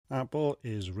Apple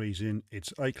is raising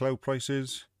its iCloud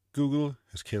prices. Google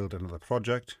has killed another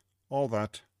project. All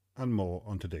that and more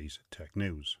on today's Tech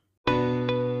News.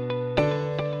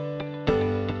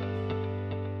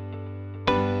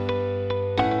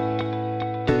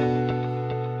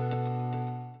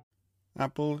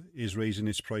 Apple is raising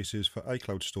its prices for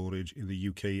iCloud storage in the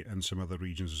UK and some other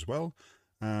regions as well.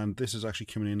 And this is actually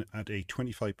coming in at a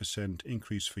 25%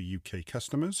 increase for UK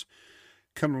customers.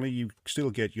 Currently, you still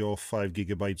get your 5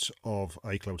 gigabytes of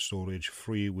iCloud storage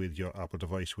free with your Apple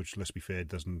device, which, let's be fair,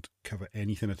 doesn't cover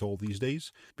anything at all these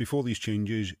days. Before these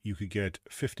changes, you could get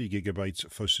 50 gigabytes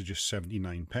for just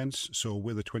 79 pence. So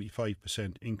with a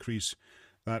 25% increase,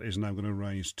 that is now going to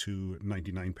rise to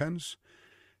 99 pence.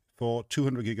 For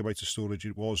 200 gigabytes of storage,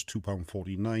 it was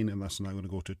 £2.49, and that's now going to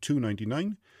go to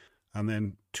 £2.99. And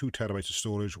then 2 terabytes of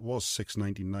storage was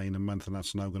 £6.99 a month, and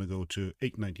that's now going to go to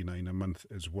 £8.99 a month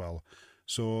as well.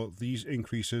 So these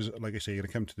increases, like I say, are going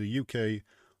to come to the UK,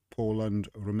 Poland,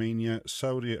 Romania,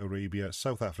 Saudi Arabia,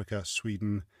 South Africa,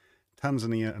 Sweden,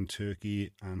 Tanzania and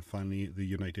Turkey, and finally the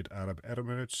United Arab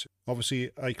Emirates. Obviously,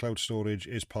 iCloud storage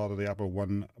is part of the Apple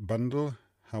One bundle.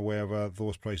 However,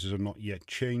 those prices are not yet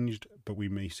changed, but we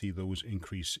may see those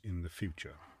increase in the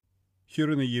future. Here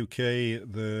in the UK,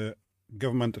 the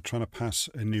government are trying to pass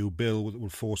a new bill that will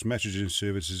force messaging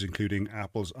services, including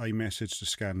Apple's iMessage, to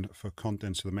scan for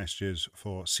contents of the messages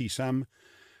for CSAM.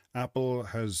 Apple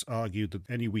has argued that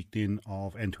any weakening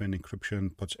of end-to-end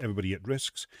encryption puts everybody at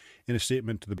risk. In a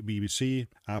statement to the BBC,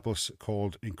 Apple's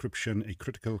called encryption a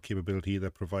critical capability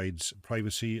that provides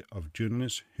privacy of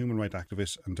journalists, human rights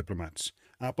activists and diplomats.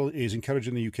 Apple is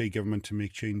encouraging the UK government to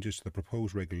make changes to the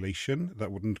proposed regulation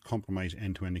that wouldn't compromise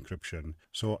end-to-end encryption.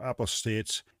 So Apple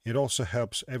states, it also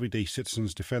helps everyday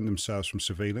citizens defend themselves from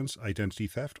surveillance, identity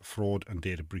theft, fraud and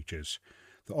data breaches.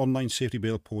 The online safety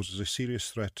bill poses a serious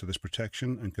threat to this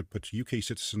protection and could put UK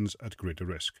citizens at greater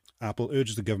risk. Apple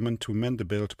urges the government to amend the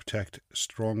bill to protect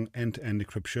strong end-to-end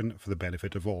encryption for the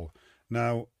benefit of all.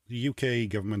 Now, the UK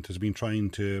government has been trying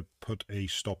to put a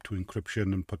stop to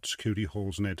encryption and put security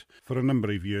holes in it for a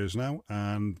number of years now,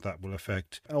 and that will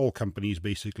affect all companies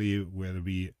basically, whether it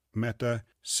be Meta,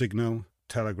 Signal,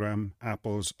 Telegram,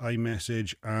 Apple's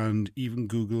iMessage, and even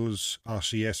Google's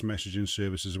RCS messaging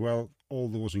service as well. All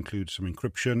those include some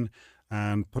encryption,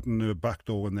 and putting a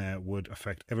backdoor in there would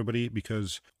affect everybody,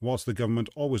 because whilst the government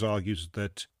always argues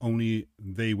that only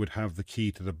they would have the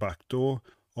key to the backdoor,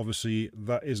 obviously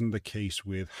that isn't the case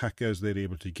with hackers. They're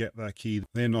able to get that key.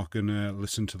 They're not going to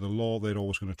listen to the law. They're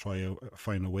always going to try to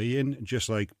find a way in, just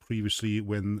like previously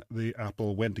when the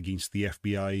Apple went against the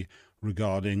FBI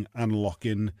regarding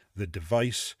unlocking the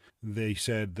device. They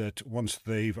said that once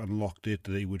they've unlocked it,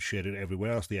 they would share it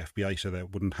everywhere else. The FBI said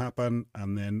that wouldn't happen,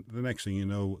 and then the next thing you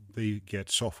know, they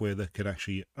get software that can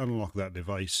actually unlock that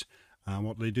device. And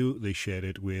what they do, they share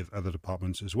it with other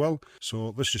departments as well.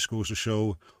 So this just goes to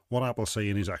show what Apple's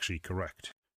saying is actually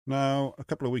correct. Now, a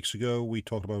couple of weeks ago, we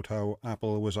talked about how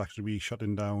Apple was actually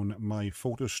shutting down My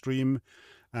Photo Stream,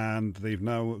 and they've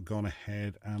now gone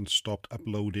ahead and stopped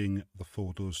uploading the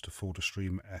photos to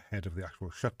PhotoStream ahead of the actual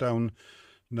shutdown.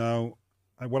 Now,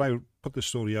 when I put this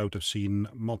story out, I've seen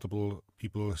multiple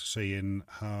people saying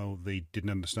how they didn't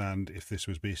understand if this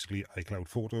was basically iCloud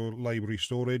photo library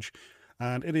storage.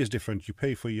 And it is different. You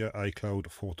pay for your iCloud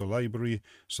photo library,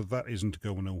 so that isn't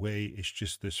going away. It's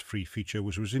just this free feature,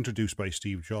 which was introduced by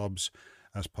Steve Jobs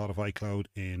as part of iCloud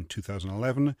in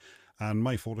 2011. And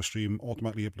My Photo Stream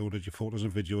automatically uploaded your photos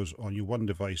and videos on your one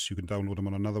device. You can download them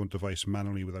on another device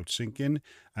manually without syncing.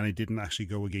 And it didn't actually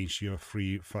go against your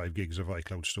free 5 gigs of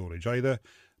iCloud storage either.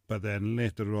 But then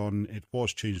later on, it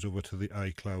was changed over to the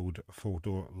iCloud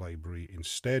photo library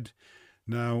instead.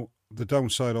 Now, the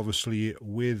downside, obviously,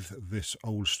 with this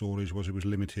old storage was it was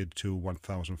limited to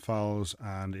 1,000 files,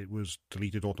 and it was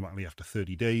deleted automatically after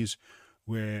 30 days,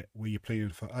 where you're paying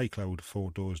for iCloud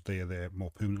photos, they are there more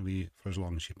permanently for as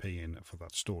long as you're paying for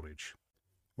that storage.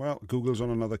 Well, Google's on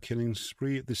another killing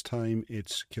spree. This time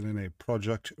it's killing a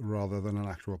project rather than an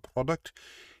actual product.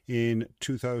 In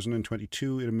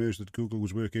 2022, it emerged that Google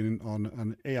was working on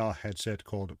an AR headset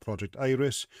called Project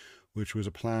Iris, which was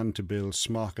a plan to build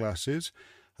smart glasses.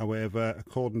 However,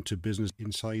 according to Business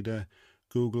Insider,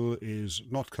 Google is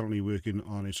not currently working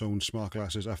on its own smart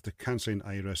glasses after cancelling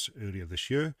Iris earlier this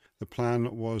year. The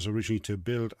plan was originally to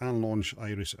build and launch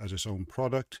Iris as its own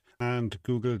product, and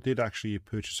Google did actually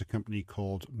purchase a company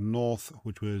called North,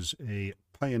 which was a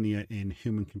pioneer in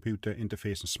human-computer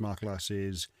interface and smart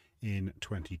glasses in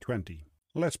 2020.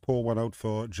 Let's pour one out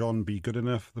for John B.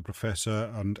 Goodenough, the professor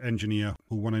and engineer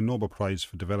who won a Nobel Prize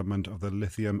for development of the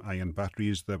lithium-ion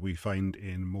batteries that we find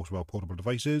in most of our portable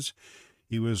devices.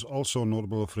 He was also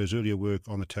notable for his earlier work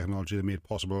on the technology that made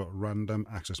possible random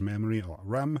access memory, or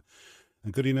RAM,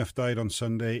 and Goodenough died on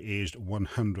Sunday, aged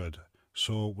 100.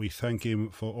 So we thank him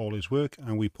for all his work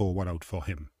and we pour one out for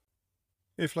him.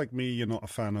 If, like me, you're not a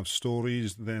fan of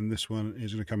Stories, then this one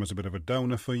is going to come as a bit of a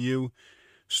downer for you.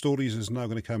 Stories is now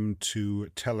going to come to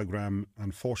Telegram,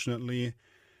 unfortunately.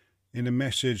 In a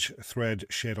message thread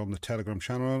shared on the Telegram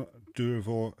channel,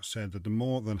 Durvo said that the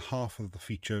more than half of the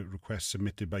feature requests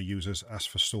submitted by users ask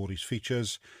for Stories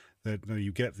features. That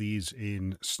you get these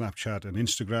in Snapchat and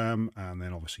Instagram, and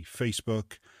then obviously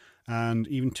Facebook, and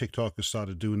even TikTok has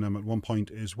started doing them at one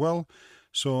point as well.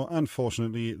 So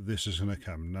unfortunately, this is going to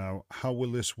come. Now, how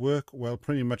will this work? Well,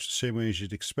 pretty much the same way as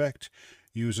you'd expect.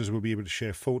 Users will be able to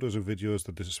share photos and videos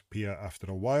that disappear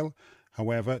after a while.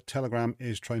 However, Telegram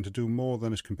is trying to do more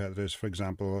than its competitors. For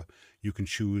example, you can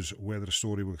choose whether a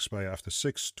story will expire after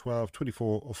 6, 12,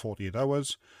 24 or 48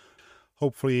 hours.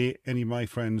 Hopefully, any of my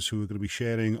friends who are going to be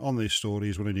sharing on these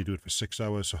stories will only do it for 6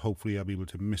 hours, so hopefully I'll be able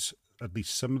to miss at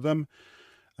least some of them.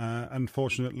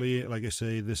 Unfortunately, like I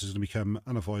say, this is going to become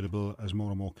unavoidable as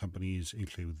more and more companies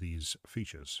include these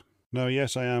features. Now,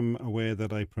 yes, I am aware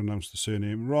that I pronounced the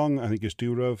surname wrong. I think it's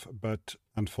Durov, but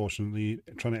unfortunately,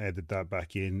 trying to edit that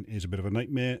back in is a bit of a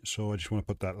nightmare, so I just want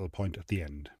to put that little point at the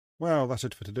end. Well, that's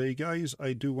it for today, guys.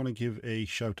 I do want to give a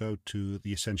shout out to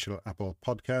the Essential Apple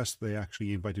podcast. They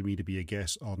actually invited me to be a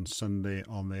guest on Sunday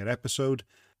on their episode,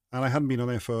 and I hadn't been on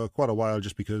there for quite a while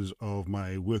just because of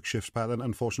my work shifts pattern,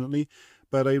 unfortunately,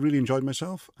 but I really enjoyed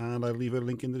myself, and I'll leave a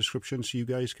link in the description so you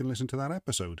guys can listen to that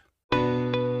episode.